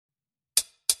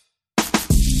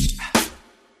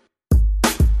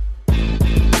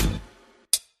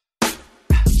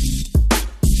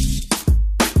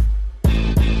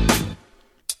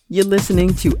You're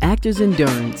listening to Actors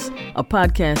Endurance, a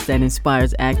podcast that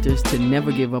inspires actors to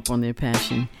never give up on their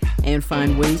passion and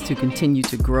find ways to continue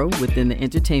to grow within the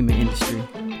entertainment industry.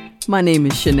 My name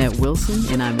is Shanette Wilson,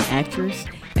 and I'm an actress,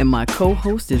 and my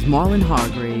co-host is Marlon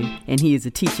Hargrave, and he is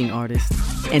a teaching artist.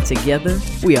 And together,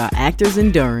 we are Actors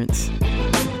Endurance.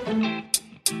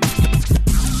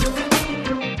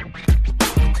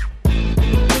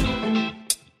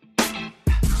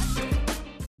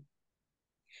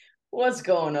 What's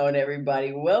going on,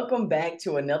 everybody? Welcome back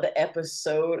to another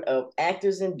episode of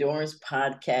Actors Endurance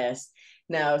Podcast.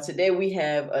 Now, today we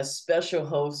have a special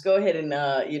host. Go ahead and,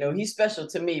 he's special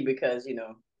to me because,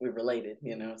 we're related,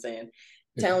 you know what I'm saying?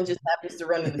 Talent just happens to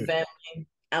run in the family.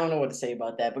 I don't know what to say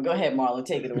about that, but go ahead, Marlon,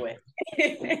 take it away.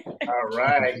 All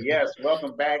right. Yes.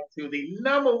 Welcome back to the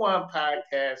number one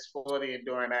podcast for the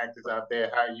enduring actors out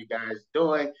there. How are you guys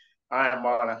doing? I'm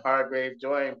Marlon Hargrave,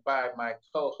 joined by my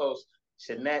co-host,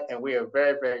 Shanette, and we are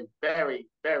very, very, very,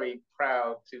 very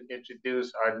proud to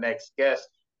introduce our next guest.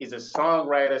 He's a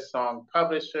songwriter, song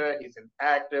publisher. He's an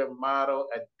actor, model,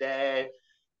 a dad,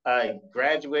 a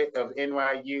graduate of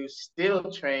NYU,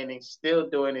 still training, still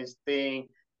doing his thing.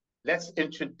 Let's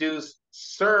introduce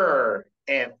Sir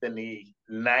Anthony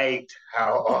Knight.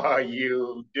 How are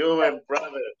you doing,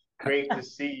 brother? Great to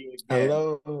see you again.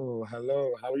 Hello.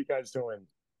 How are you guys doing?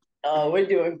 We're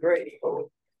doing great.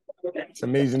 It's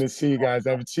amazing to see you guys.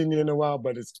 I haven't seen you in a while,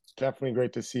 but it's definitely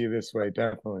great to see you this way.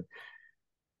 Definitely.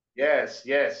 Yes.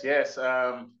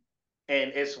 And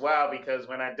it's wild because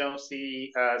when I don't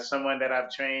see someone that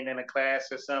I've trained in a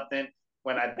class or something,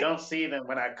 when I don't see them,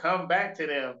 when I come back to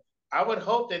them, I would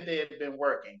hope that they had been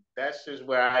working. That's just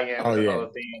where I am with the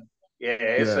whole thing. Yeah,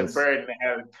 it's a burden to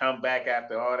have to come back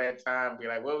after all that time. Be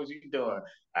like, what was you doing?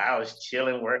 I was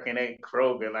chilling, working at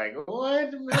Kroger. Like,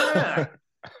 what? Nah,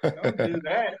 don't do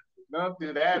that. Don't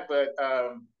do that. But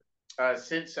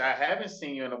since I haven't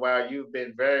seen you in a while, you've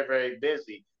been very, very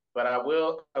busy. But I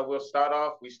will start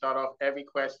off. We start off every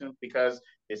question because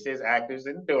this is Actors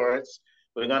Endurance.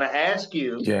 We're gonna ask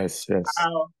you, Yes.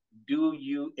 how do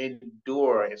you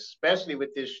endure, especially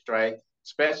with this strike,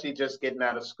 especially just getting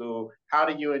out of school? How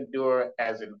do you endure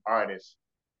as an artist?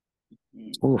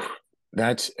 Oof.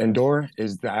 That's endure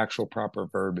is the actual proper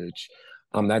verbiage.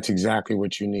 That's exactly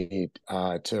what you need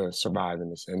to survive in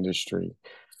this industry.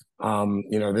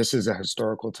 This is a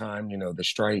historical time. The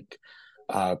strike,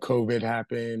 COVID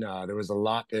happened. There was a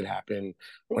lot that happened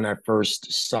when I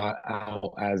first sought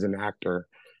out as an actor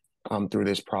through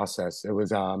this process. It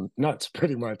was nuts,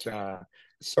 pretty much,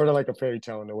 sort of like a fairy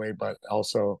tale in a way, but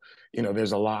also,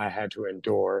 there's a lot I had to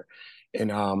endure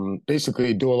and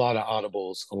basically do a lot of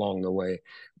audibles along the way.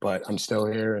 But I'm still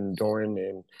here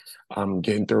enduring and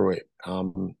getting through it.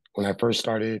 When I first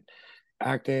started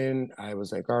acting, I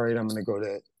was like, all right, I'm going to go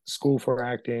to school for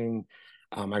acting.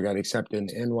 I got accepted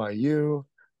in NYU.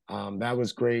 That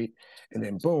was great. And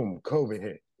then boom, COVID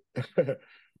hit,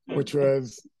 which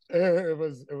was it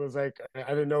was like I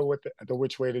didn't know what the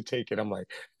which way to take it. I'm like,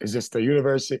 is this the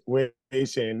university way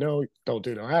saying no, don't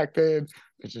do no acting,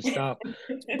 let's just stop.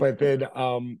 But then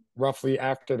roughly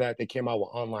after that, they came out with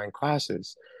online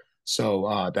classes,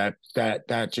 so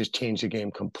that just changed the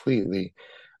game completely.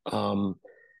 Um,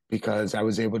 because I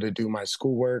was able to do my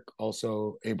schoolwork,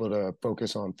 also able to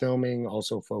focus on filming,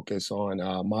 also focus on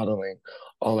modeling,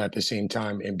 all at the same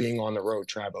time, and being on the road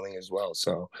traveling as well.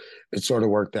 So it sort of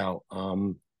worked out.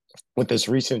 With this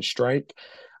recent strike,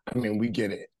 I mean, we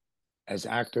get it as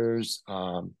actors.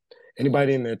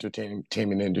 Anybody in the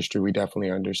entertainment industry, we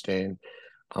definitely understand.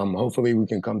 Hopefully, we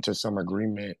can come to some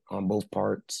agreement on both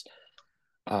parts.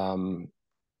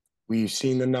 We've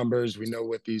seen the numbers. We know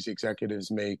what these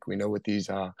executives make. We know what these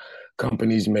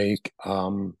companies make.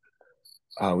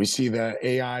 We see the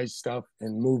AI stuff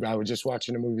and movie. I was just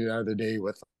watching a movie the other day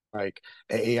with like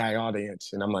an AI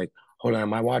audience, and I'm like, hold on,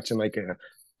 am I watching like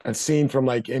a scene from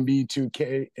like NBA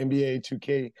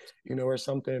 2K, or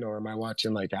something, or am I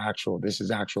watching like this is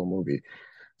actual movie?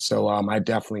 So I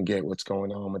definitely get what's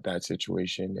going on with that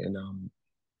situation, and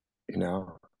you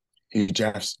know, you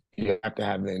have to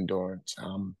have the endurance.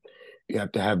 You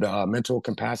have to have the mental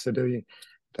capacity,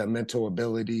 the mental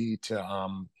ability to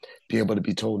be able to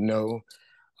be told no.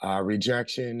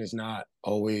 Rejection is not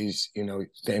always, the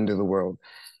end of the world.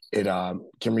 It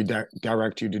can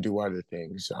redirect you to do other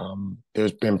things.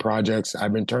 There's been projects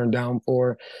I've been turned down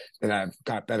for that I've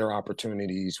got better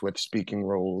opportunities with speaking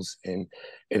roles, and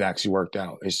it actually worked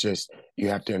out. It's just you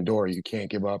have to endure. You can't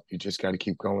give up. You just got to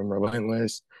keep going,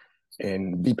 relentless,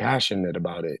 and be passionate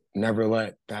about it. Never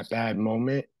let that bad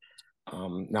moment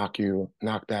knock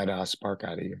that spark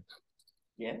out of you.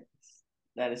 Yes,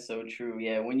 That is so true.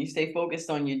 Yeah, when you stay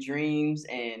focused on your dreams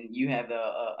and you have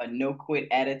a no quit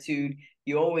attitude,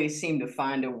 you always seem to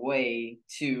find a way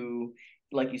to,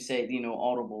 like you said,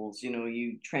 audibles,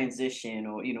 you transition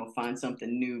or find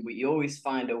something new, but you always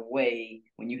find a way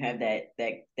when you have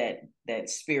that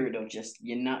spirit of just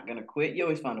you're not gonna quit, you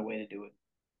always find a way to do it,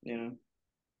 you know?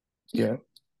 Yeah,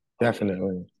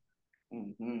 definitely.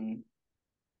 Mm-hmm.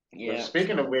 Well, Yeah.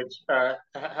 speaking of which,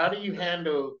 how do you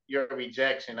handle your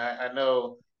rejection? I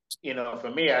know,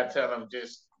 for me, I tell them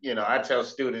just, I tell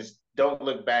students, don't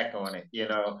look back on it,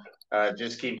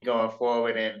 just keep going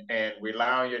forward and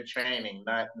rely on your training.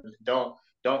 Don't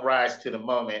rise to the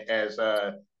moment, as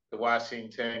the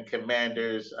Washington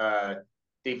Commanders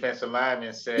defensive lineman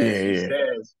Yeah, says. He yeah.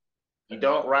 says, you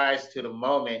don't rise to the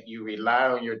moment, you rely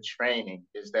on your training.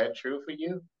 Is that true for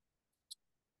you?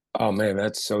 Oh man,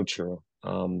 that's so true.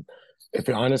 If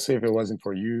it, honestly, if it wasn't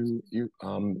for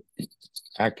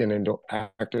acting and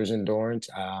actors endurance,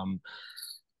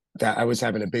 that I was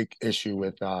having a big issue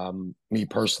with me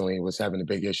personally was having a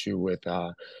big issue with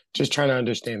just trying to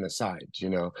understand the sides. They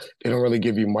don't really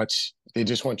give you much. They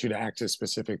just want you to act a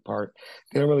specific part.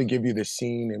 They don't really give you the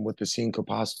scene and what the scene could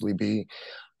possibly be.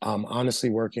 Honestly,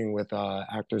 working with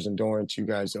actors endurance, you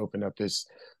guys opened up this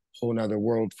whole nother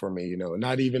world for me.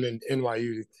 Not even in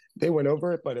NYU, they went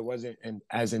over it, but it wasn't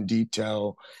as in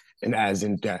detail and as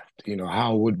in depth.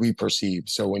 How would we perceive?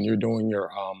 So when you're doing your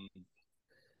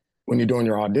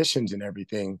auditions and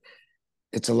everything,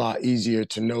 it's a lot easier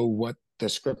to know what the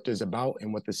script is about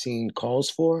and what the scene calls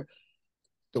for,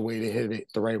 the way to hit it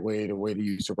the right way, the way to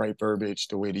use the right verbiage,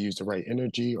 the way to use the right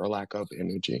energy or lack of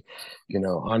energy.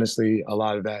 Honestly, a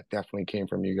lot of that definitely came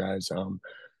from you guys.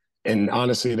 And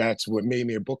honestly, that's what made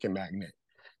me a booking magnet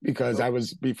because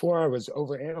before I was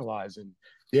overanalyzing.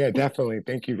 Yeah, definitely.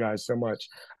 Thank you guys so much.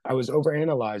 I was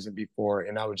overanalyzing before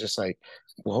and I was just like,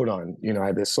 well, hold on, I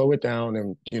had to slow it down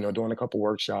and, doing a couple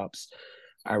workshops,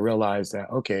 I realized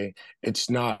that, okay, it's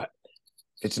not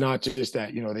just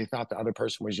that, they thought the other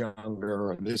person was younger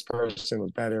or this person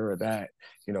was better or that,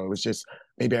 it was just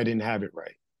maybe I didn't have it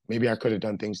right. Maybe I could have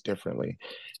done things differently.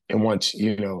 And once,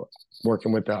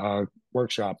 working with the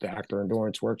workshop, the actor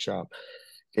endurance workshop,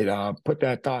 it put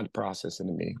that thought process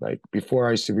into me. Like before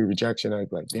I used to be rejection, I'd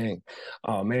be like, dang,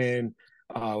 oh man,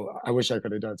 I wish I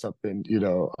could have done something,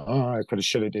 I could have,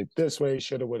 should have did this way,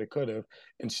 should have, would have, could have,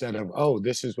 instead of, oh,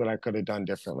 this is what I could have done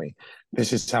differently.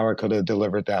 This is how I could have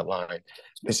delivered that line.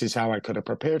 This is how I could have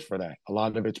prepared for that. A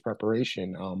lot of it's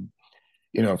preparation.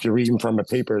 If you're reading from a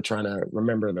paper trying to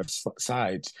remember the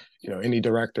sides, any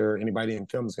director, anybody in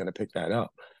film is going to pick that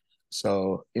up.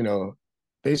 So,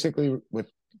 basically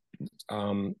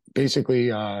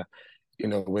basically,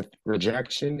 with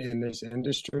rejection in this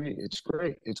industry, it's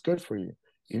great. It's good for you.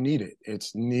 You need it.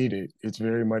 It's needed. It's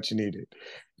very much needed.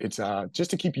 It's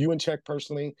just to keep you in check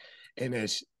personally, and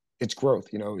it's growth.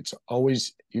 It's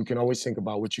always you can always think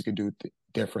about what you could do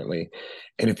differently,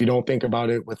 and if you don't think about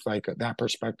it with like that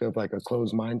perspective, like a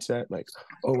closed mindset, like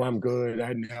oh I'm good,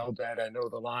 I nailed that, I know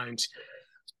the lines.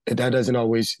 That doesn't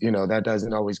always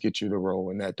get you the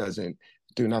role, and that doesn't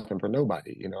do nothing for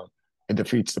nobody. It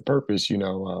defeats the purpose,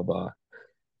 of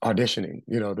auditioning,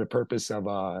 the purpose of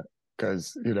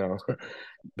because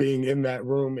being in that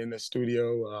room in the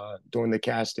studio doing the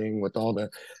casting with all the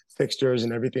fixtures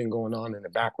and everything going on in the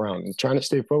background and trying to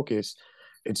stay focused,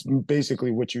 it's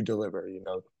basically what you deliver,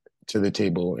 to the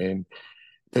table. And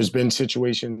there's been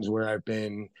situations where I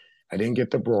didn't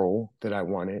get the role that I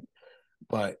wanted,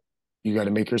 but you got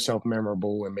to make yourself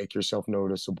memorable and make yourself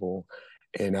noticeable.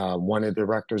 And one of the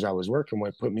directors I was working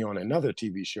with put me on another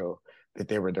TV show that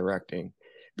they were directing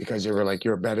because they were like,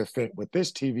 you're a better fit with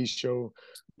this TV show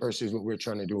versus what we're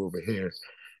trying to do over here.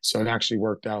 So it actually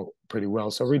worked out pretty well.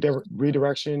 So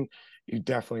redirection,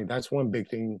 that's one big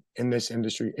thing in this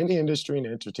industry, in the industry, in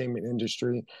the entertainment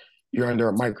industry, you're under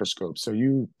a microscope. So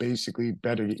you basically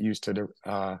better get used to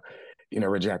the,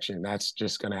 rejection. That's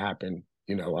just going to happen.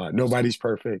 Nobody's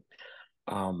perfect.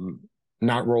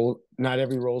 Not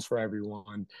every role's for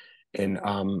everyone, and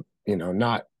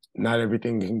not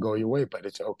everything can go your way, but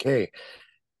it's okay.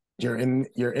 You're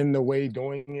in the way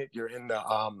doing it. You're in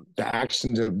the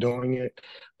actions of doing it.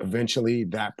 Eventually,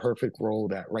 that perfect role,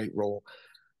 that right role,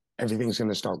 everything's going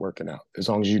to start working out as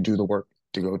long as you do the work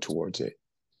to go towards it.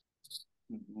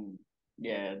 Mm-hmm.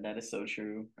 Yeah, that is so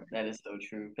true. That is so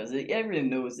true because everyone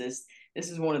knows this.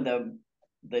 This is one of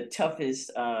the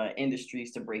toughest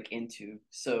industries to break into.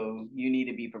 So you need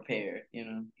to be prepared.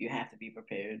 You have to be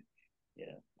prepared.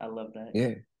 Yeah, I love that.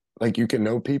 Yeah, like you can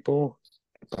know people,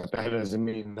 but that doesn't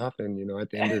mean nothing.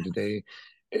 At the end of the day,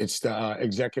 it's the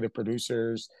executive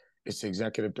producers it's the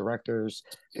executive directors,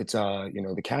 it's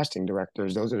the casting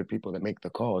directors. Those are the people that make the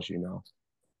calls.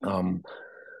 Um,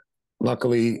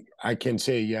 Luckily, I can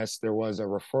say yes, there was a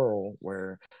referral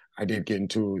where I did get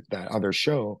into that other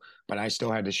show, but I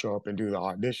still had to show up and do the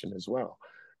audition as well.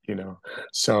 You know,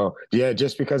 so yeah,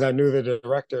 just because I knew the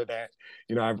director that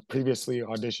I've previously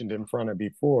auditioned in front of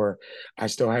before, I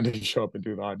still had to show up and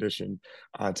do the audition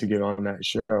to get on that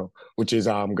show, which is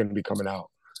going to be coming out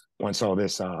once all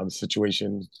this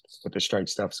situation with the strike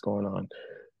stuff's going on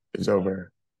is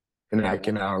over, and I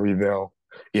can reveal.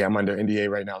 Yeah, I'm under NDA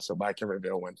right now, so I can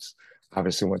reveal once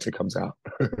it comes out.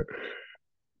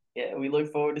 Yeah, we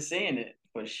look forward to seeing it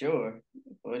for sure.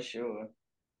 For sure.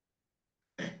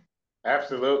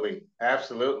 Absolutely,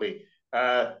 absolutely.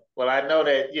 Well, I know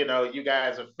that you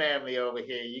guys are family over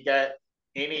here. You got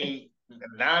any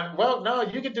non? Well, no,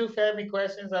 you can do family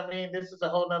questions. I mean, this is a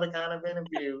whole nother kind of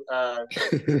interview.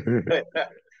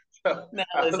 So Now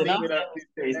I'll listen, our leave it up family's to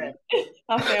crazy.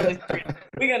 Our family's crazy.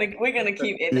 We're gonna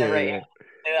keep it that Yeah, right.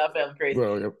 yeah. Our family's crazy.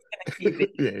 Well, We're gonna keep it.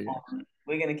 yeah, yeah,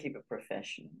 We're gonna keep it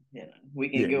professional. We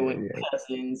can yeah, go yeah, with yeah,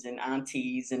 cousins and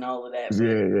aunties and all of that, but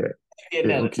yeah, yeah. Yeah,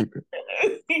 we'll another keep it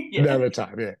time. Yeah, another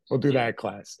time. Yeah, we'll do yeah. that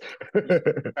class. What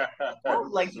I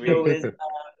would like to know Sweet. is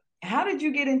how did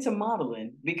you get into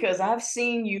modeling? Because I've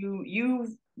seen you've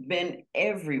been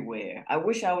everywhere. I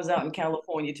wish I was out in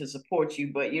California to support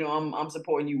you, but I'm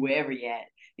supporting you wherever you're at,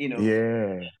 you know,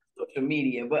 Yeah. social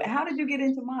media. But how did you get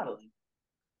into modeling?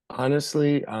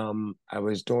 Honestly, I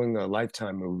was doing a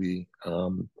Lifetime movie,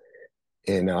 and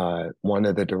one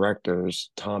of the directors,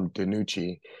 Tom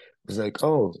DiNucci, was like,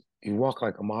 "Oh, you walk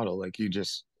like a model, like you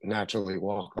just naturally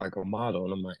walk like a model."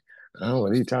 And I'm like, "Oh,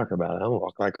 what are you talking about? I don't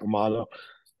walk like a model."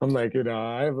 I'm like,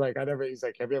 I never. He's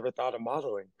like, "Have you ever thought of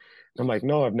modeling?" And I'm like,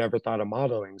 "No, I've never thought of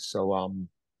modeling." So,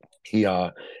 he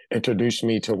introduced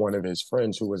me to one of his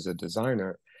friends who was a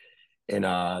designer, and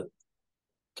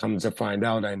comes to find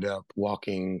out, I ended up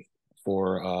walking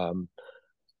for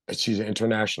she's an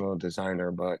international designer,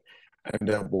 but I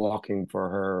ended up walking for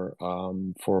her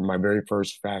for my very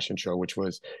first fashion show, which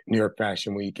was New York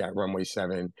Fashion Week at Runway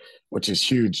 7, which is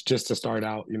huge just to start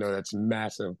out. That's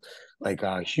massive, like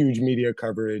huge media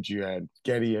coverage. You had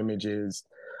Getty Images,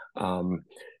 um,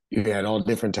 you had all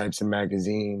different types of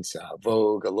magazines,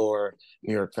 Vogue, Allure,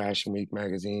 New York Fashion Week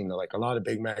magazine, like a lot of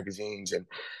big magazines and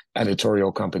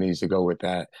editorial companies to go with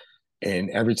that. And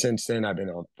ever since then, I've been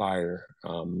on fire.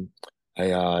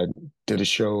 I did a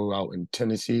show out in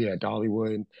Tennessee at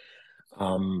Dollywood.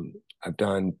 I've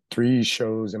done 3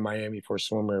 shows in Miami for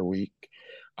Swimwear Week.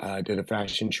 I did a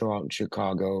fashion show out in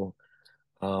Chicago.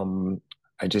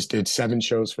 I just did 7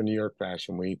 shows for New York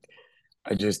Fashion Week.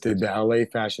 I just did the LA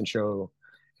Fashion Show,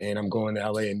 and I'm going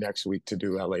to LA next week to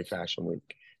do LA Fashion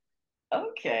Week.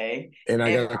 Okay. And I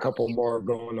And got a couple more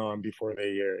going on before the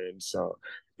year end. So,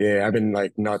 yeah, I've been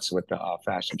like nuts with the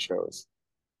fashion shows.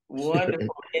 wonderful.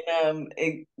 And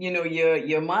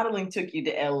your modeling took you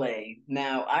to LA.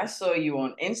 Now I saw you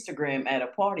on Instagram at a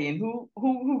party, and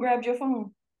who grabbed your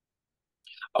phone?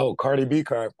 Oh, Cardi B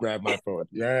grabbed my phone.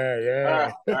 Yeah,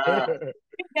 Ah, yeah. ah,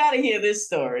 You gotta hear this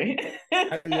story.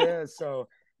 Yeah, so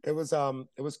it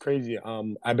was crazy.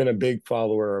 I've been a big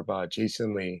follower of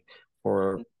Jason Lee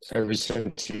for ever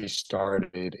since he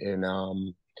started. And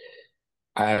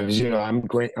I was, I'm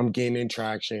great, I'm gaining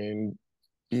traction,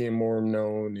 being more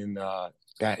known in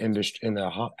that industry, in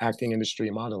the acting industry,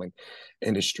 modeling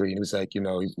industry. And it was like, he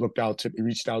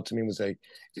reached out to me and was like,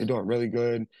 "You're doing really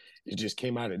good. You just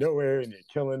came out of nowhere and you're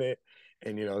killing it.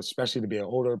 And, especially to be an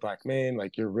older Black man,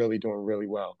 like you're really doing really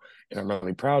well. And I'm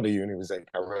really proud of you." And he was like,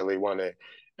 "I really want to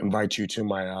invite you to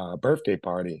my birthday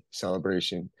party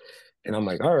celebration." And I'm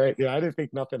like, "All right." Yeah, I didn't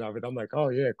think nothing of it. I'm like, "Oh,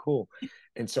 yeah, cool."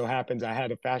 And so happens I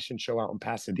had a fashion show out in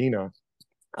Pasadena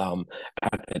um,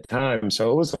 at the time.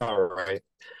 So it was all right.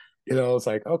 It's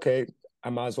like, okay,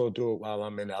 I might as well do it while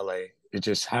I'm in LA. It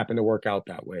just happened to work out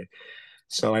that way.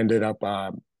 So I ended up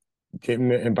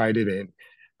getting invited in.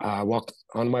 Walked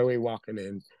on my way walking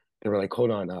in. They were like,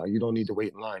 "Hold on, you don't need to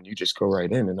wait in line. You just go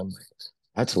right in." And I'm like,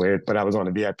 "That's weird." But I was on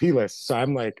a VIP list. So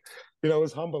I'm like, it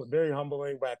was humble, very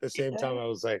humbling. But at the same time, I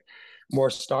was like more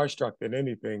starstruck than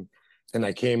anything. And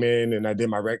I came in and I did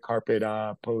my red carpet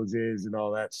poses and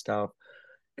all that stuff.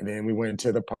 And then we went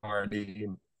to the party.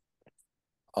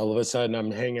 All of a sudden,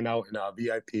 I'm hanging out in a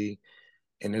VIP,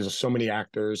 and there's so many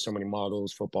actors, so many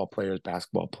models, football players,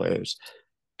 basketball players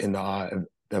in the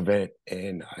event.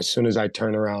 And as soon as I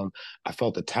turned around, I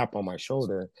felt a tap on my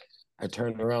shoulder. I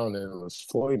turned around, and it was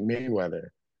Floyd Mayweather.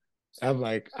 I'm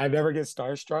like, I never get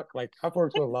starstruck. Like, I've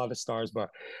worked with a lot of stars, but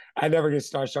I never get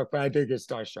starstruck. But I did get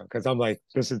starstruck because I'm like,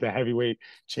 this is the heavyweight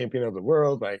champion of the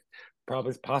world. Like,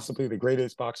 probably possibly the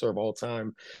greatest boxer of all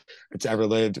time that's ever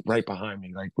lived, right behind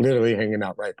me, like literally hanging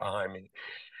out right behind me.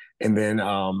 And then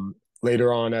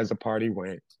later on, as the party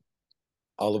went,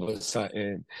 all of a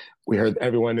sudden we heard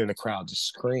everyone in the crowd just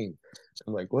scream.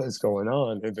 I'm like, what is going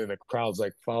on? And then the crowd's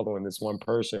like following this one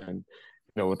person,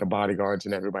 with the bodyguards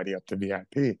and everybody up to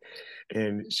VIP.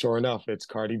 And sure enough, it's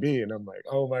Cardi B. And I'm like,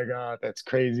 oh my God, that's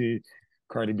crazy.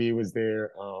 Cardi B was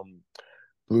there.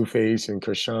 Blueface and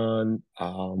Krishan,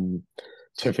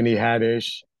 Tiffany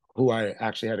Haddish, who I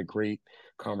actually had a great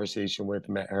conversation with,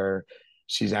 met her.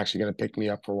 She's actually going to pick me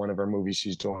up for one of her movies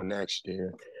she's doing next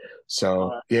year.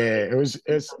 So yeah,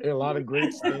 it's a lot of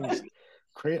great things.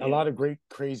 A lot of great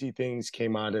crazy things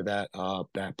came out of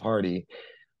that party.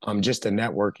 Just the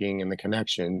networking and the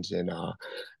connections, and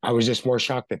I was just more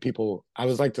shocked that people. I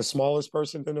was like the smallest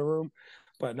person in the room,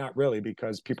 but not really,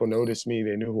 because people noticed me.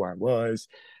 They knew who I was.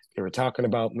 They were talking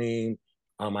about me.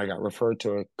 I got referred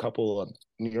to a couple of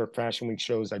New York Fashion Week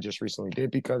shows I just recently did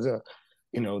because of,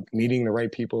 meeting the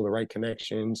right people, the right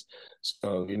connections.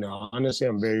 So, honestly,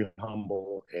 I'm very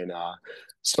humble, and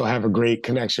still have a great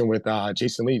connection with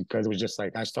Jason Lee, because it was just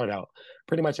like I started out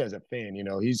pretty much as a fan.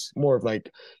 He's more of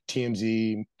like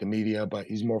TMZ, the media, but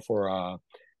he's more for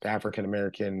the African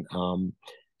American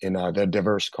and the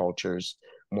diverse cultures,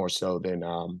 more so than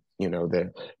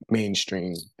the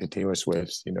mainstream, the Taylor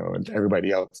Swifts, and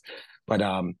everybody else. But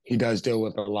he does deal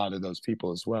with a lot of those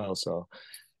people as well. So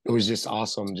it was just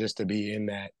awesome just to be in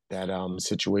that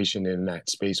situation, in that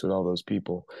space with all those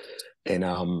people, and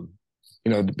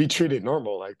to be treated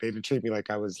normal. Like, they didn't treat me like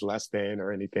I was less than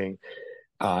or anything.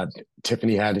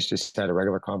 Tiffany Haddish just had a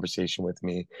regular conversation with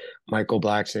me. Michael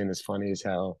Blackson is funny as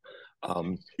hell.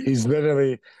 He's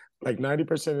literally like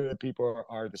 90% of the people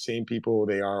are the same people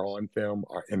they are on film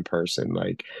or in person.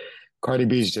 Like, Cardi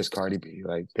B is just Cardi B.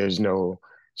 Like,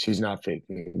 she's not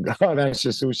faking. That's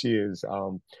just who she is.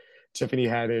 Tiffany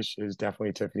Haddish is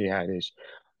definitely Tiffany Haddish.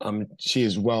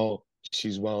 She's well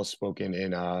spoken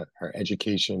in her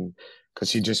education, because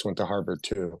she just went to Harvard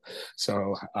too.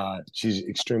 So she's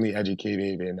extremely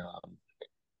educated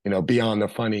and beyond the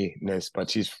funniness, but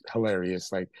she's hilarious.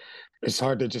 Like, it's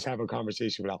hard to just have a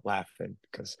conversation without laughing,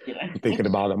 because I'm thinking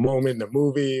about a moment in the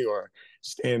movie or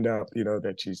stand up,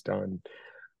 that she's done.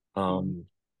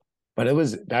 But it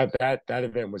was that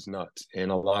event was nuts, and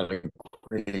a lot of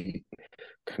great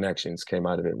connections came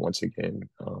out of it once again.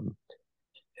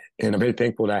 And I'm very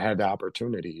thankful that I had the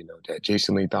opportunity, that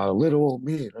Jason Lee thought a little of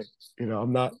me. Like,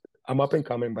 I'm up and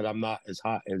coming, but I'm not as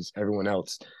hot as everyone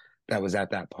else that was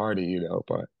at that party,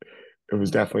 but it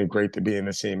was definitely great to be in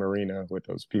the same arena with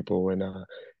those people and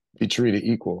be treated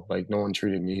equal. Like, no one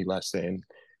treated me less than.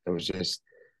 It was just,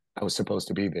 I was supposed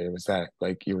to be there. It was that,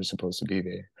 like, you were supposed to be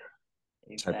there.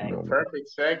 Exactly. Perfect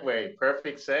segue.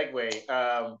 Perfect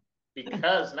segue.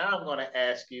 Because now I'm going to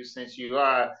ask you, since you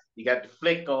got the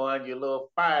flick on, you're a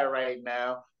little fire right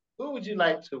now. Who would you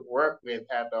like to work with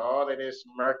after all of this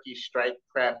murky strike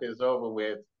crap is over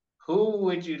with? Who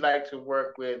would you like to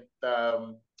work with?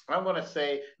 I'm going to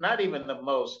say not even the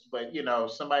most, but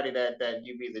somebody that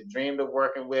you've either dreamed of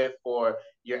working with, or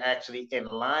you're actually in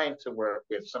line to work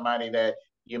with, somebody that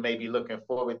you may be looking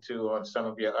forward to on some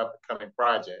of your upcoming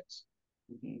projects.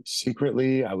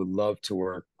 Secretly, I would love to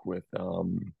work with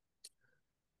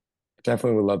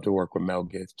definitely would love to work with Mel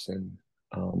Gibson.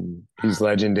 He's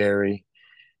legendary.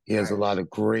 He has a lot of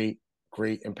great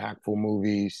impactful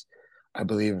movies. I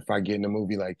believe if I get in a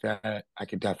movie like that, I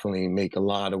could definitely make a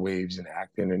lot of waves in the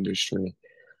acting industry.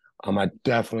 I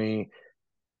definitely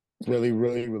really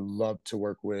would love to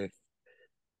work with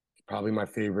probably my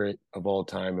favorite of all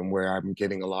time, and where I'm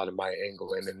getting a lot of my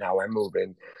angle in and now I'm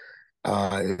moving,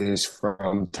 is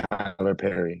from Tyler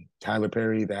Perry. Tyler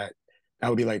Perry, that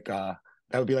would be like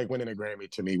winning a Grammy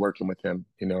to me, working with him,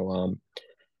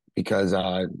 because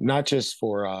not just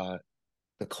for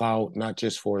the clout, not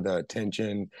just for the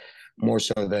attention, more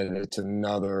so that it's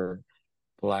another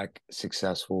Black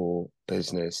successful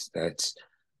business that's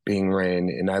being ran.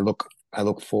 And I look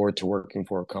forward to working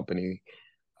for a company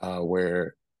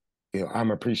where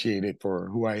I'm appreciated for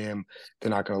who I am.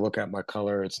 They're not going to look at my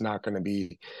color. It's not going to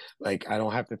be like, I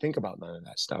don't have to think about none of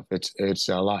that stuff. It's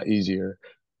a lot easier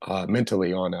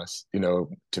mentally on us, to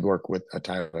work with a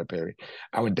Tyler Perry.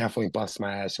 I would definitely bust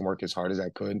my ass and work as hard as I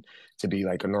could to be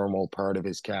like a normal part of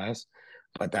his cast.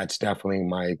 But that's definitely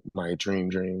my dream.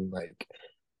 Like,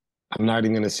 I'm not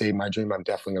even going to say my dream. I'm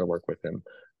definitely going to work with him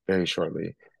very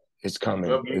shortly. It's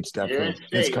coming. It's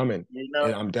coming.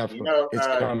 And I'm definitely, it's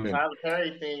coming. Tyler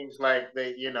Perry things like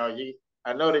that,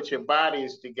 I know that your body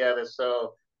is together,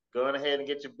 so go on ahead and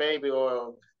get your baby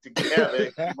oil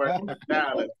together. You're working with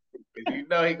Tyler. You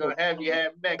know he gonna have you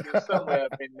half naked somewhere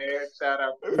up in there. Shout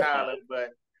out to Tyler,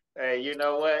 but hey, you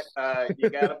know what? You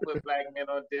gotta put black men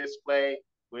on display.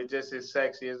 We're just as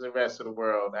sexy as the rest of the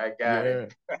world. I got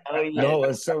it. Yeah. Oh yeah. No,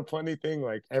 it's so funny thing.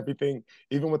 Like everything,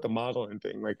 even with the modeling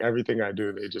thing, like everything I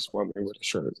do, they just want me with a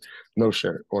shirt, no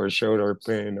shirt, or a shirt or a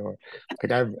pin, or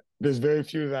like there's very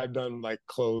few that I've done like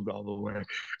clothed all the way.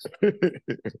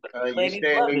 You Ladies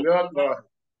stay in love New it. York, or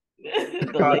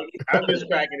The ladies I'm love just it.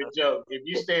 cracking a joke. If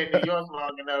you stay in New York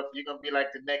long enough, you're gonna be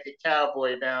like the naked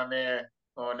cowboy down there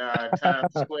on Times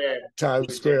Square Times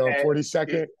with your Square on hat.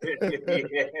 42nd.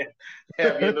 Yeah.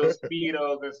 Have your little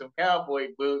speedos and some cowboy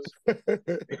boots.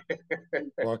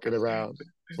 Walking around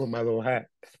with my little hat.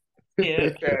 Yeah.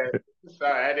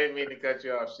 Sorry, I didn't mean to cut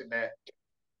you off, Shanette.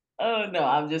 Oh no,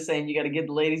 I'm just saying you got to give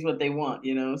the ladies what they want,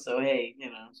 you know. So hey,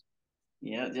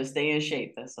 just stay in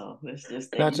shape. That's all. Let's just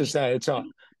stay Not in just shape. that,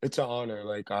 it's an honor.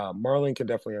 Like Marlon can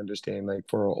definitely understand. Like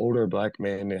for an older black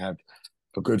man to have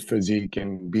a good physique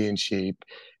and be in shape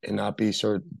and not be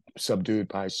sort of subdued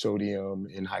by sodium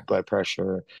and high blood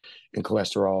pressure and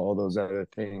cholesterol, all those other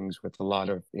things with a lot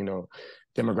of,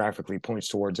 demographically points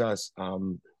towards us.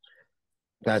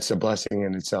 That's a blessing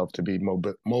in itself to be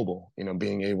mobile,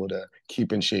 being able to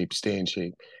keep in shape, stay in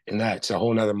shape. And that's a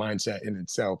whole nother mindset in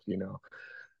itself,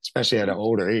 especially at an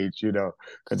older age,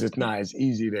 because it's not as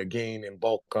easy to gain and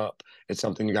bulk up. It's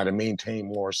something you got to maintain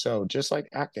more so, just like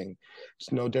acting.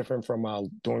 It's no different from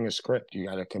doing a script. You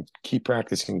got to keep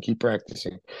practicing, keep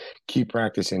practicing, keep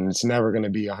practicing. It's never going to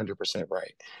be 100%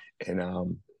 right.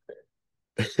 And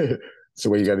it's the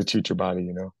way you got to treat your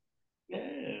body.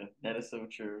 Yeah, that is so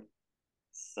true.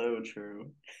 So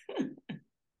true.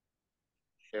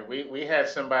 Yeah, we had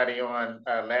somebody on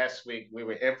last week. We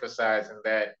were emphasizing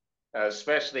that,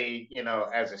 especially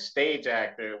as a stage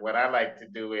actor, what I like to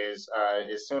do is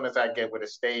as soon as I get with a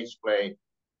stage play,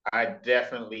 I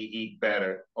definitely eat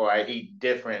better or I eat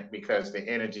different because the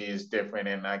energy is different,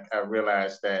 and I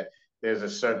realize that there's a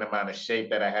certain amount of shape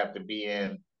that I have to be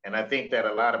in, and I think that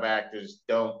a lot of actors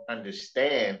don't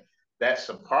understand that's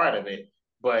a part of it,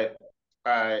 but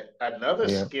another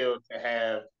Yeah. skill to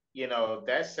have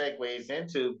that segues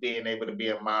into being able to be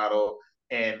a model.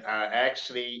 And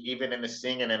actually, even in the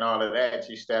singing and all of that,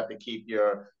 you still have to keep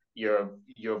your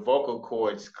vocal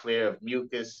cords clear of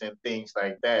mucus and things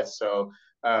like that. So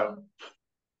um,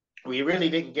 we really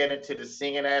didn't get into the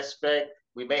singing aspect.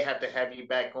 We may have to have you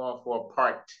back on for a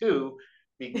part two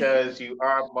because you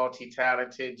are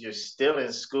multi-talented. You're still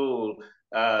in school,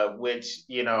 which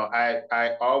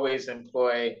I always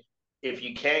employ. If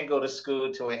you can go to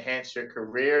school to enhance your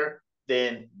career,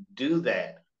 then do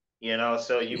that.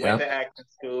 So you went Yeah. to acting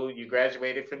school, you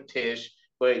graduated from Tisch,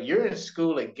 but you're in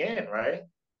school again, right?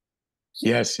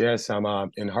 Yes, yes.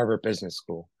 I'm in Harvard Business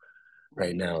School Oh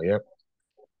right yeah. now. Yep.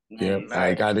 Yep. Nice. I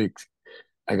Nice. got it.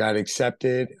 I got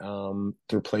accepted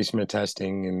through placement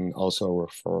testing and also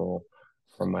referral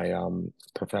from my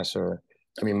professor.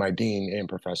 I mean, my dean and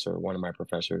professor, one of my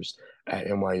professors at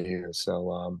NYU.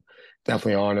 So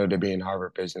definitely honored to be in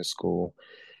Harvard Business School.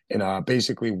 And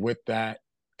basically, with that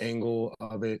angle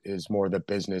of it is more the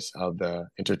business of the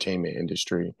entertainment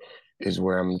industry, is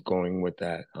where I'm going with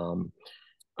that.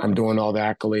 I'm doing all the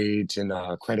accolades and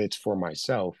credits for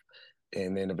myself.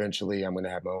 And then eventually I'm going to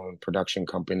have my own production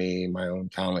company, my own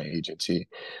talent agency.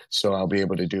 So I'll be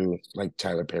able to do like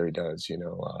Tyler Perry does,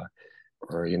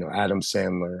 or, Adam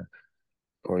Sandler,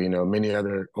 or, many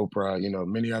other Oprah,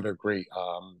 many other great,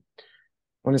 I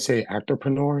want to say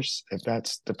actorpreneurs, if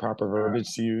that's the proper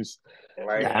verbiage to use, I the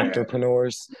like that.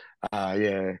 actorpreneurs.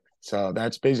 Yeah. So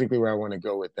that's basically where I want to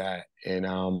go with that. And,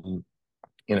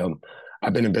 you know,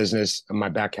 I've been in business my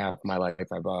back half of my life.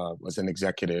 I've was an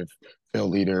executive field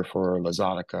leader for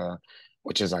Luxottica,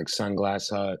 which is like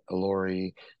Sunglass Hut, Allure,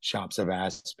 Shops of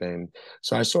Aspen.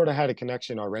 So I sort of had a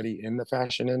connection already in the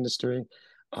fashion industry.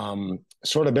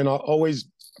 Sort of been always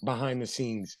behind the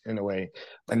scenes in a way,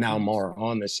 but now more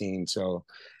on the scene. So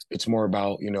it's more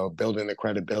about, building the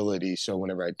credibility. So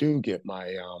whenever I do get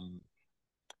my own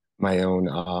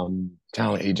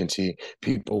talent agency,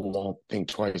 people won't think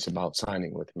twice about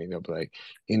signing with me. They'll be like,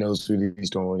 he knows what he's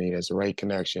doing. He has the right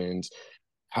connections.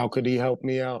 How could he help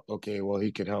me out? Okay, well,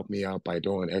 he could help me out by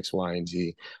doing X, Y, and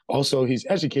Z. Also, he's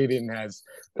educated and has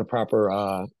the proper,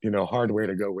 hardware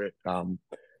to go with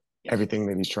everything Yes.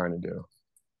 that he's trying to do.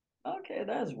 Okay,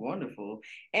 that's wonderful.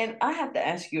 And I have to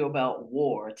ask you about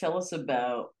War. Tell us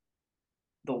about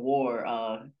the War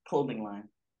clothing line.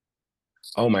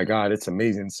 Oh my God, it's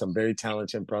amazing. Some very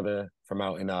talented brother from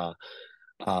out in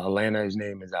Atlanta. His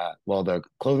name is the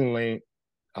clothing lane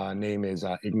name is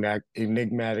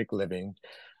Enigmatic Living,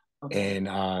 Okay.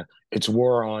 and it's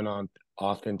war on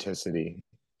authenticity.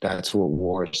 That's what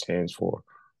WAR stands for.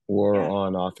 War Yeah.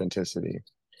 on Authenticity.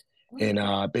 And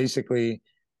basically,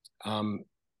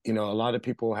 you know, a lot of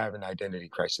people have an identity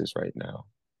crisis right now.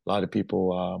 A lot of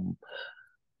people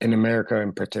in America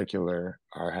in particular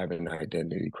are having an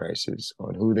identity crisis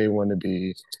on who they want to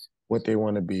be, what they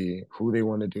want to be, who they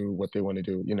want to do, what they want to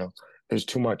do. You know, there's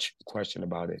too much question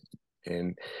about it.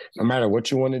 And no matter what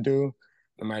you want to do,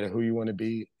 no matter who you want to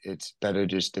be, it's better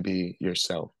just to be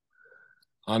yourself.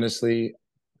 Honestly,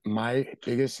 my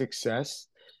biggest success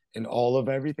in all of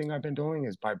everything I've been doing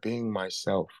is by being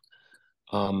myself.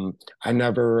 I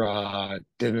never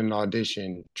did an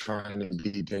audition trying to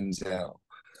be Denzel.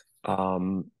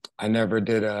 I never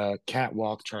did a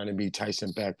catwalk trying to be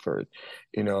Tyson Beckford.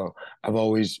 You know, I've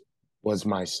always was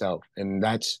myself, and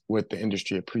that's what the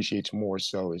industry appreciates more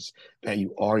so is that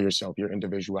you are yourself, your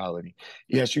individuality.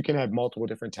 Yes, you can have multiple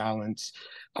different talents,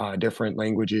 different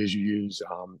languages you use,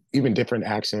 even different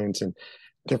accents and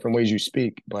different ways you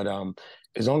speak. But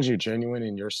as long as you're genuine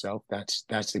in yourself, that's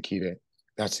the key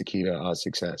to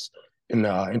success in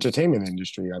the entertainment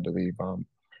industry. I believe.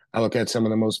 I look at some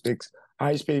of the most big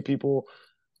highest paid people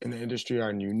in the industry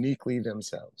are uniquely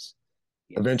themselves.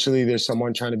 Yes. Eventually, there's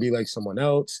someone trying to be like someone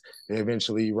else. They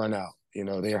eventually run out. You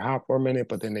know, they're hot for a minute,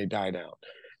 but then they die down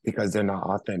because they're not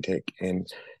authentic. And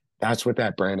that's what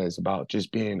that brand is about,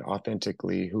 just being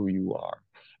authentically who you are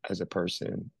as a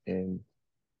person and,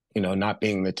 you know, not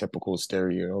being the typical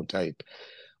stereotype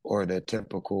or the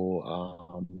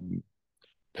typical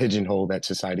pigeonhole that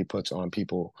society puts on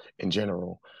people in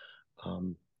general.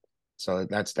 So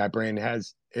that's that brand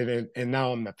has it, and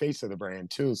now I'm the face of the brand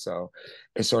too. So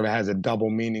it sort of has a double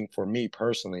meaning for me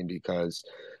personally because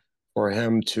for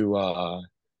him to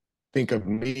think of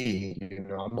me, you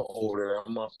know, I'm older,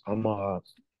 I'm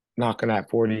knocking at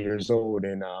 40 years old,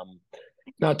 and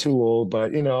not too old,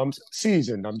 but you know, I'm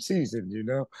seasoned, you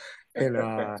know, and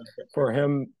for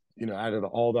him, you know, out of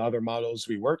all the other models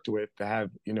we worked with, to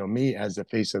have you know me as the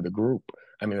face of the group,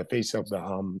 I mean, the face of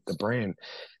the brand,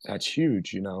 that's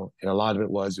huge, you know, and a lot of it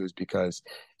was because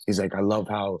he's like, I love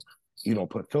how you don't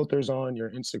put filters on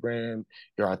your Instagram,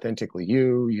 you're authentically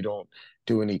you, you don't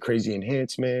do any crazy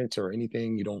enhancements or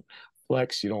anything, you don't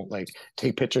flex, you don't like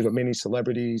take pictures of many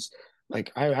celebrities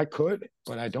like I could,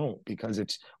 but I don't because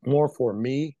it's more for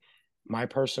me, my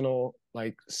personal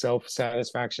like self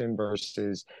satisfaction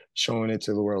versus showing it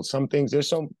to the world. Some things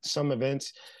there's some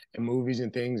events and movies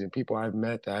and things and people I've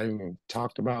met that I haven't even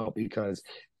talked about because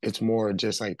it's more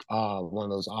just like one of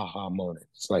those aha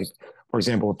moments. Like for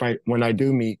example, if I when I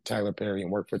do meet Tyler Perry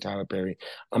and work for Tyler Perry,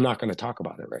 I'm not going to talk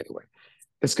about it right away.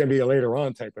 It's going to be a later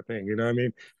on type of thing. You know what I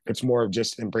mean? It's more of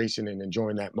just embracing and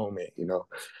enjoying that moment. You know,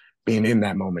 being in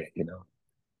that moment. You know.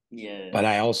 Yeah. But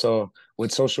I also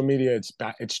with social media,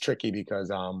 it's tricky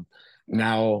because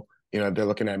now you know they're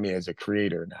looking at me as a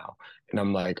creator now, and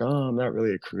I'm like, oh, I'm not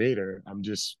really a creator. I'm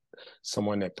just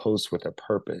someone that posts with a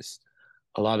purpose.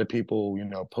 A lot of people, you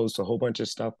know, post a whole bunch of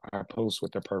stuff. I post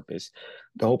with a purpose.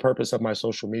 The whole purpose of my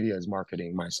social media is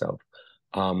marketing myself.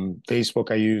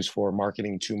 Facebook I use for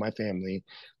marketing to my family,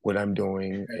 what I'm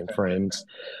doing, and friends,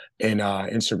 and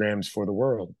Instagram's for the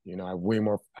world. You know, I have way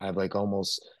more. I have like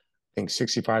almost I think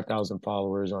 65,000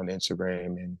 followers on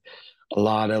Instagram and a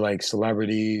lot of like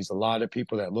celebrities, a lot of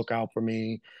people that look out for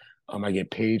me. I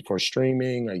get paid for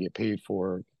streaming, I get paid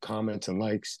for comments and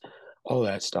likes, all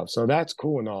that stuff. So that's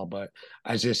cool and all, but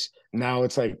I just now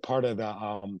it's like part of the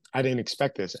I didn't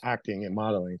expect this acting and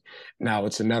modeling. Now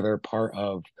it's another part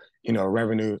of, you know,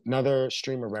 revenue, another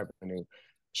stream of revenue.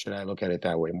 Should I look at it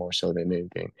that way more so than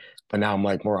anything? But now I'm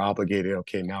like more obligated.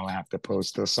 Okay, now I have to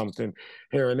post something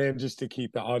here and then just to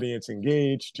keep the audience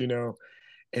engaged, you know.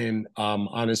 And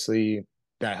honestly,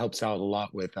 that helps out a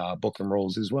lot with booking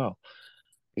roles as well,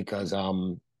 because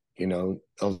you know,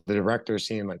 the director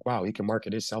seeing like, wow, he can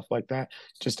market himself like that.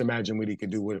 Just imagine what he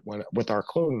could do with our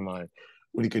clothing line,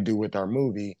 what he could do with our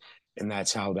movie, and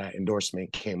that's how that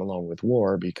endorsement came along with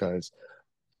War because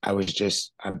I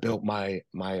built my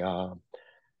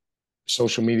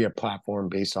social media platform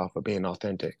based off of being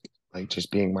authentic, like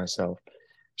just being myself,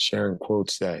 sharing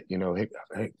quotes that, you know, hit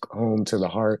home to the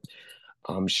heart,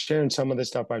 sharing some of the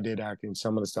stuff I did acting,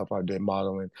 some of the stuff I did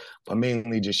modeling, but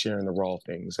mainly just sharing the raw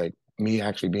things, like me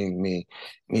actually being me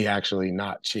actually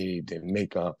not shaved and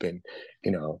makeup and,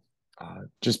 you know,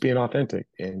 just being authentic.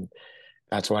 And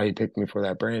that's why he picked me for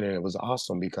that brand. And it was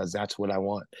awesome because that's what I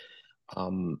want.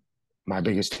 My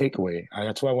biggest takeaway,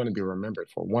 that's what I want to be remembered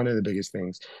for. One of the biggest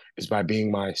things is by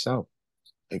being myself.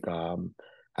 Like,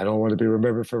 I don't want to be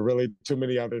remembered for really too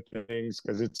many other things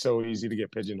because it's so easy to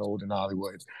get pigeonholed in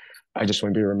Hollywood. I just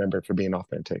want to be remembered for being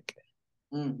authentic,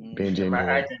 being And my genuine.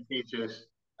 acting teachers.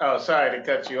 Oh, sorry to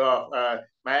cut you off.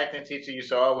 my acting teacher used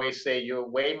to always say, "You're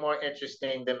way more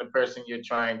interesting than the person you're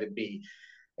trying to be."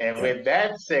 And with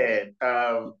that said,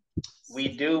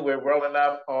 we're rolling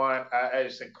up on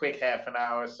just a quick half an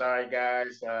hour. Sorry,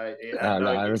 guys. I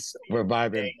know we're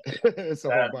vibing. It's a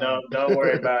whole vibe. don't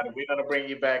worry about it. We're gonna bring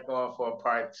you back on for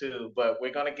part two, but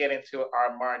we're gonna get into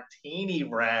our martini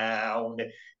round.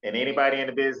 And anybody in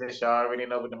the business, y'all already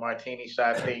know what the martini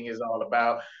shot thing is all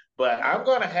about. But I'm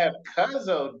gonna have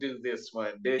Cuzzo do this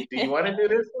one. Do you want to do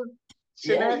this one,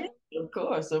 Shanae? Yeah, of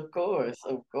course.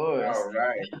 All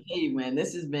right. Hey man,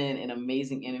 this has been an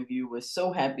amazing interview. We're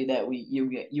so happy that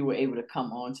you were able to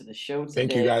come on to the show today.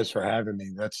 Thank you guys for having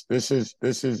me. This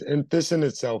in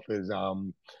itself is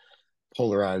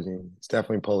polarizing. It's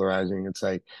definitely polarizing. It's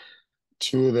like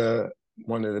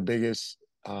one of the biggest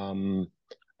I'd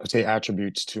say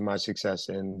attributes to my success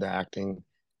in the acting,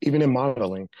 even in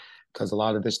modeling, because a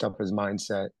lot of this stuff is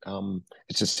mindset.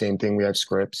 It's the same thing. We have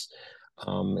scripts.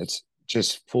 It's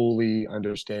just fully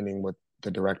understanding what the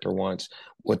director wants,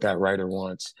 what that writer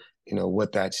wants,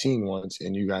 what that scene wants.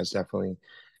 And you guys definitely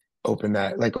opened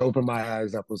my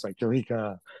eyes up. Was like,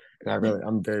 Eureka. And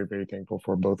I'm very, very thankful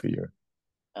for both of you.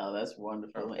 Oh, that's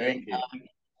wonderful. Oh, thank you.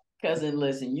 Cousin,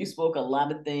 listen, you spoke a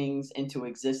lot of things into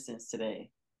existence today.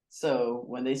 So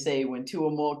when they say when two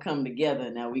or more come together,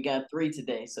 now we got three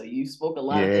today. So you spoke a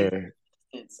lot of things into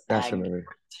existence. Definitely.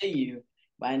 I tell you,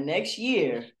 by next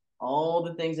year, all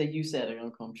the things that you said are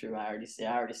gonna come true. I already see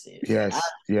it. Yes.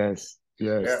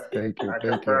 Yeah, Thank you.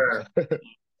 Thank you.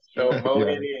 So mode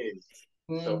it is.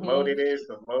 So mode it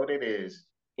is.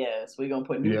 Yes, we're gonna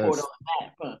put Newport on the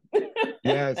map, huh?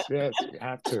 Yes, we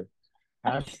have to.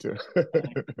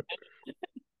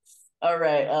 All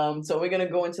right. So we're gonna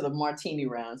go into the martini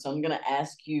round. So I'm gonna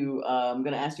ask you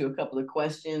a couple of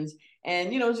questions,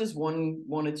 and just one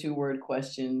or two word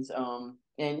questions.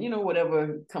 And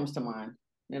whatever comes to mind.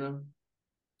 All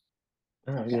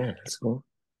right, yeah, that's cool.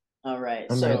 All right.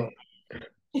 I'm ready.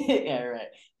 All right.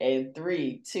 And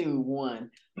 3, 2, 1.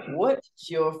 What's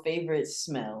your favorite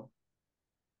smell?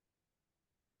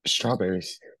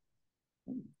 Strawberries.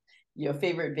 Your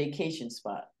favorite vacation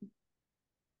spot?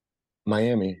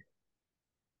 Miami.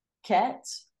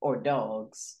 Cats or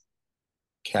dogs?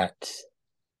 Cats.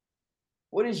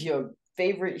 What is your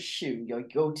favorite shoe, your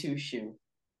go-to shoe?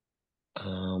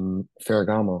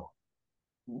 Ferragamo.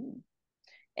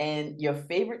 And your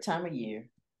favorite time of year?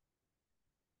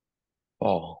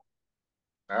 All Fall.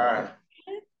 right.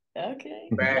 Okay.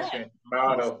 Fashion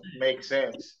model makes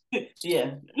sense.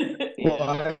 Yeah.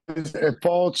 Well,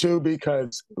 fall too,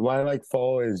 because why I like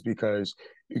fall is because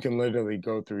you can literally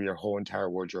go through your whole entire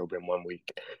wardrobe in 1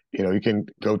 week. You can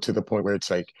go to the point where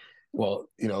it's like, well,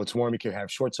 it's warm. You can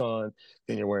have shorts on,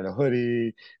 then you're wearing a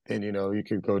hoodie, then you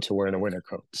could go to wearing a winter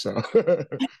coat. So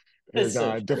there's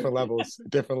different levels.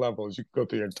 You can go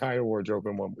through your entire wardrobe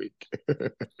in 1 week.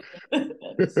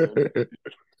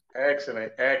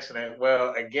 Excellent.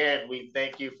 Well, again, we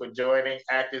thank you for joining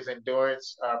Actors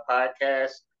Endurance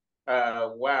podcast.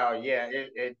 Wow, yeah,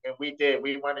 and we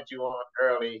wanted you on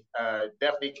early.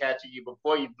 Definitely catching you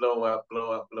before you blow up,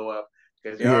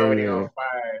 because you're already on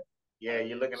fire. Yeah,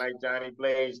 you're looking like Johnny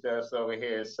Blaze does over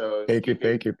here. So thank you.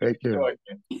 Thank you.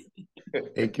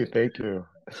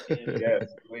 Yes,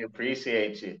 we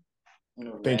appreciate you.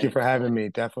 Thank you for having me.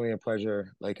 Definitely a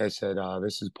pleasure. Like I said,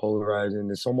 this is polarizing.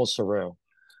 It's almost surreal.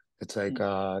 It's like,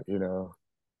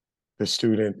 the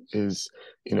student is,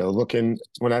 looking,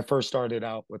 when I first started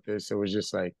out with this, it was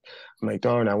just like, I'm like,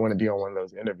 darn, I want to be on one of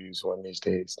those interviews one of these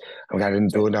days. I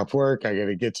didn't do enough work. I got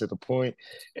to get to the point,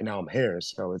 and now I'm here.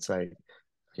 So it's like,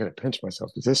 I got to pinch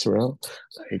myself. Is this real?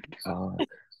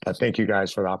 Thank you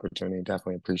guys for the opportunity.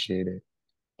 Definitely appreciate it.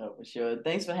 Oh, for sure.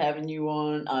 Thanks for having you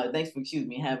on. Thanks for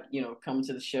coming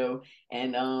to the show.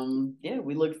 And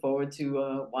we look forward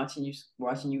to watching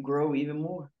you grow even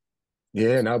more.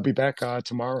 Yeah, and I'll be back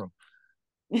tomorrow.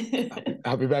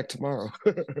 I'll be back tomorrow.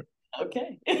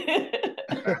 Okay.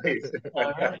 Nice.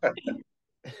 All right.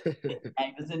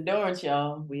 Actors Endurance,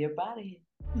 y'all. We up out of here.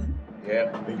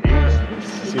 Yeah.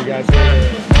 See you guys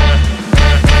later.